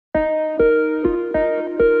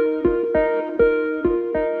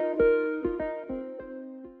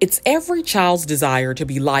It's every child's desire to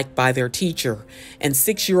be liked by their teacher, and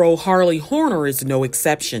 6-year-old Harley Horner is no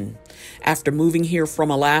exception. After moving here from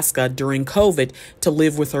Alaska during COVID to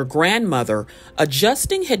live with her grandmother,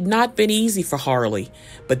 adjusting had not been easy for Harley,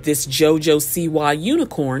 but this JoJo CY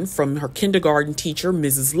unicorn from her kindergarten teacher,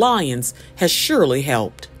 Mrs. Lyons, has surely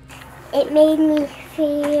helped. It made me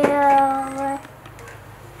feel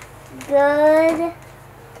good.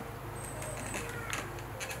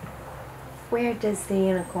 Where does the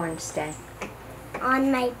unicorn stay?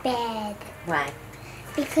 On my bed. Why?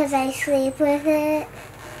 Because I sleep with it.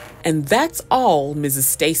 And that's all Mrs.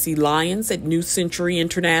 Stacy Lyons at New Century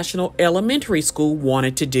International Elementary School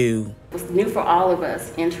wanted to do. It was new for all of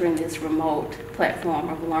us entering this remote platform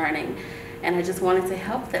of learning. And I just wanted to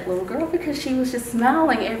help that little girl because she was just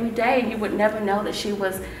smiling every day. And you would never know that she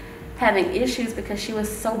was having issues because she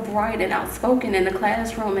was so bright and outspoken in the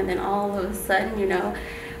classroom. And then all of a sudden,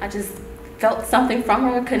 I just felt something from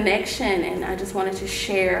her, a connection. And I just wanted to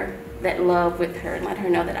share that love with her and let her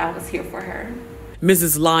know that I was here for her.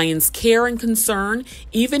 Mrs. Lyons' care and concern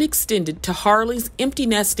even extended to Harley's empty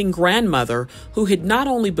nesting grandmother, who had not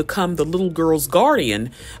only become the little girl's guardian,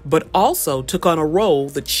 but also took on a role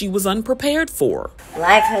that she was unprepared for.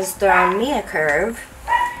 Life has thrown me a curve.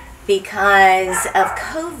 Because of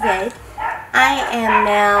COVID, I am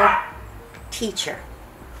now teacher.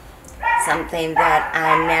 Something that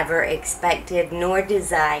I never expected nor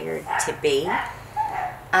desired to be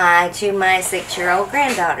to my 6-year-old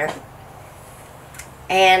granddaughter.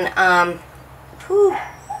 And,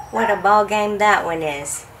 what a ball game that one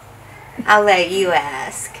is. I'll let you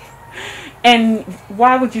ask. And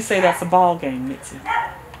why would you say that's a ball game, Mitzi?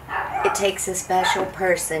 It takes a special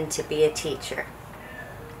person to be a teacher.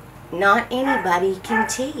 Not anybody can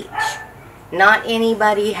teach. Not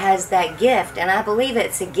anybody has that gift, and I believe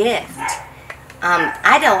it's a gift.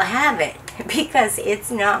 I don't have it because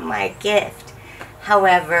it's not my gift.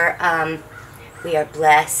 However, we are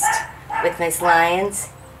blessed with Miss Lyons.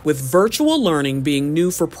 With virtual learning being new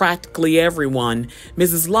for practically everyone,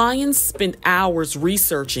 Mrs. Lyons spent hours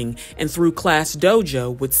researching and through Class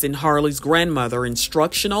Dojo would send Harley's grandmother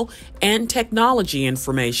instructional and technology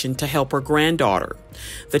information to help her granddaughter.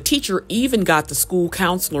 The teacher even got the school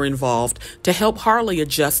counselor involved to help Harley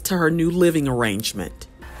adjust to her new living arrangement.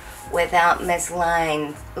 Without Miss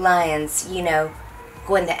Lyons,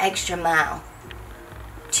 going the extra mile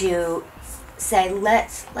to say,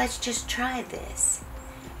 let's just try this.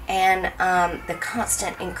 And the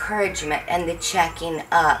constant encouragement and the checking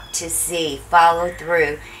up to see, follow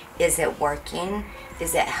through. Is it working?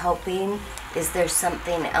 Is it helping? Is there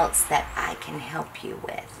something else that I can help you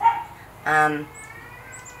with?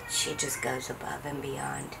 She just goes above and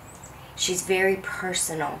beyond. She's very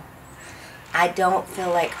personal. I don't feel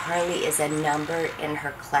like Harley is a number in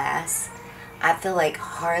her class. I feel like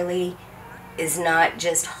Harley is not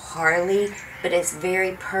just Harley, but it's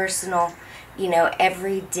very personal.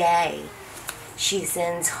 Every day she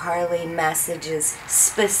sends Harley messages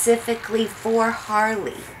specifically for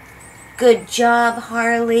Harley. Good job,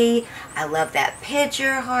 Harley. I love that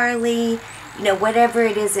picture, Harley. Whatever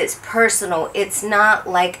it is, it's personal. It's not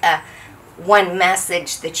like a one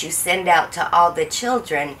message that you send out to all the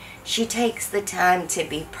children. She takes the time to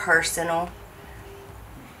be personal.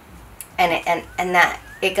 And that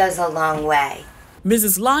it goes a long way.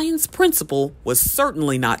 Mrs. Lyons' principal was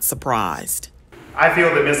certainly not surprised. I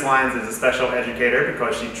feel that Miss Lyons is a special educator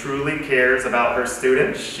because she truly cares about her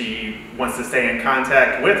students. She wants to stay in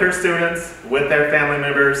contact with her students, with their family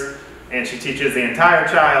members, and she teaches the entire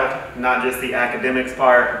child, not just the academics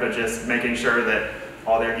part, but just making sure that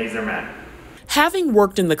all their needs are met. Having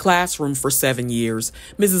worked in the classroom for 7 years,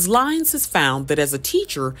 Mrs. Lyons has found that as a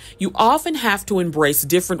teacher, you often have to embrace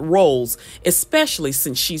different roles, especially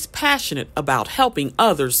since she's passionate about helping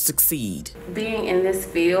others succeed. Being in this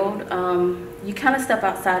field, you kind of step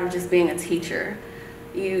outside of just being a teacher.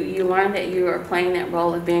 You learn that you are playing that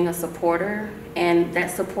role of being a supporter, and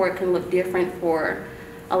that support can look different for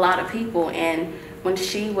a lot of people. And when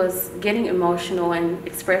she was getting emotional and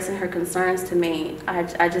expressing her concerns to me,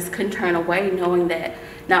 I just couldn't turn away, knowing that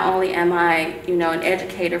not only am I, an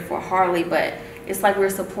educator for Harley, but it's like we're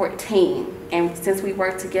a support team. And since we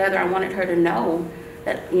work together, I wanted her to know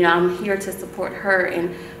that, I'm here to support her.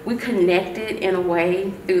 And we connected in a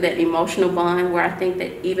way through that emotional bond where I think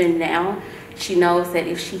that even now, she knows that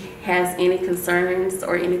if she has any concerns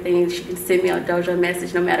or anything, she can send me a dojo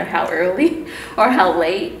message no matter how early or how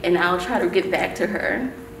late, and I'll try to get back to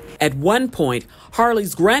her. At one point,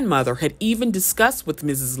 Harley's grandmother had even discussed with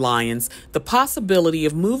Mrs. Lyons the possibility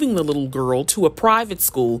of moving the little girl to a private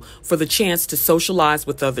school for the chance to socialize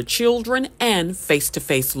with other children and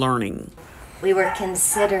face-to-face learning. we were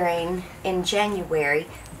considering in January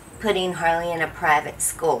putting Harley in a private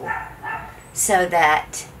school so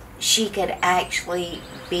that she could actually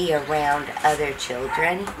be around other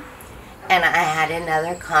children. And I had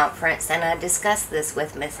another conference and I discussed this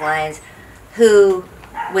with Miss Lyons, who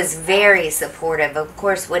was very supportive. Of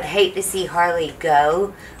course, would hate to see Harley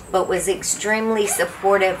go, but was extremely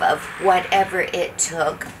supportive of whatever it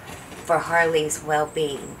took for Harley's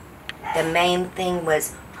well-being. The main thing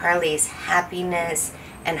was Harley's happiness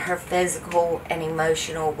and her physical and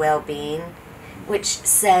emotional well-being, which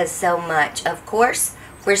says so much. Of course,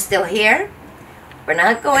 we're still here. We're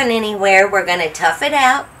not going anywhere. We're going to tough it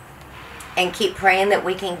out and keep praying that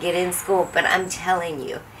we can get in school. But I'm telling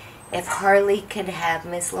you, if Harley could have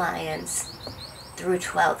Miss Lyons through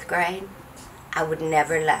 12th grade, I would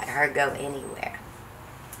never let her go anywhere.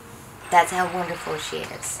 That's how wonderful she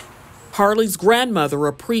is. Harley's grandmother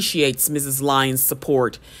appreciates Mrs. Lyons'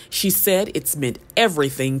 support. She said it's meant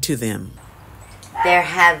everything to them. There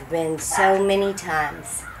have been so many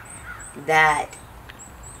times that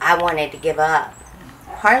I wanted to give up.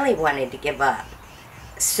 Harley wanted to give up.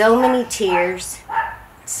 So many tears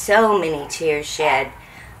shed,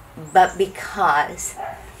 but because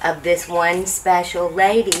of this one special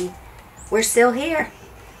lady, we're still here.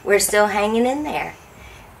 We're still hanging in there.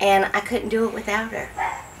 And I couldn't do it without her.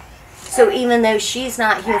 So even though she's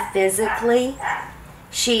not here physically,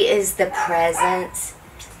 she is the presence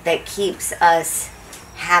that keeps us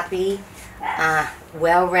happy,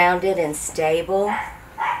 well-rounded and stable.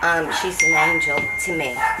 She's an angel to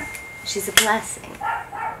me. She's a blessing.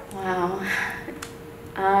 Wow.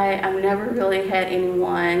 I've never really had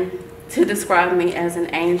anyone to describe me as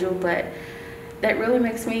an angel, but that really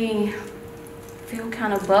makes me feel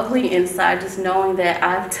kind of bubbly inside, just knowing that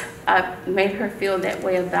I've made her feel that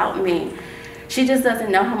way about me. She just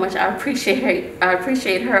doesn't know how much I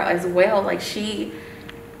appreciate her as well. Like,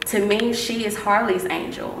 to me, she is Harley's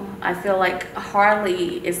angel. I feel like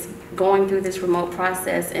Harley is going through this remote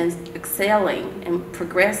process and excelling and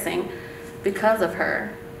progressing because of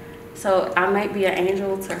her. So I might be an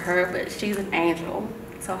angel to her, but she's an angel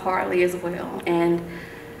to Harley as well. And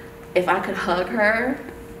if I could hug her,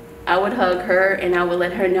 I would hug her, and I would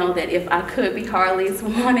let her know that if I could be Harley's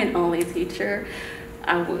one and only teacher,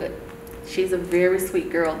 I would. She's a very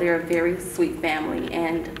sweet girl. They're a very sweet family,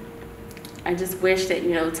 and I just wish that,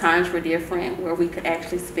 times were different where we could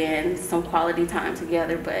actually spend some quality time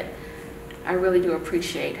together, but I really do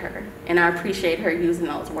appreciate her, and I appreciate her using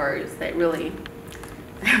those words that really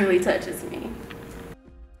touches me.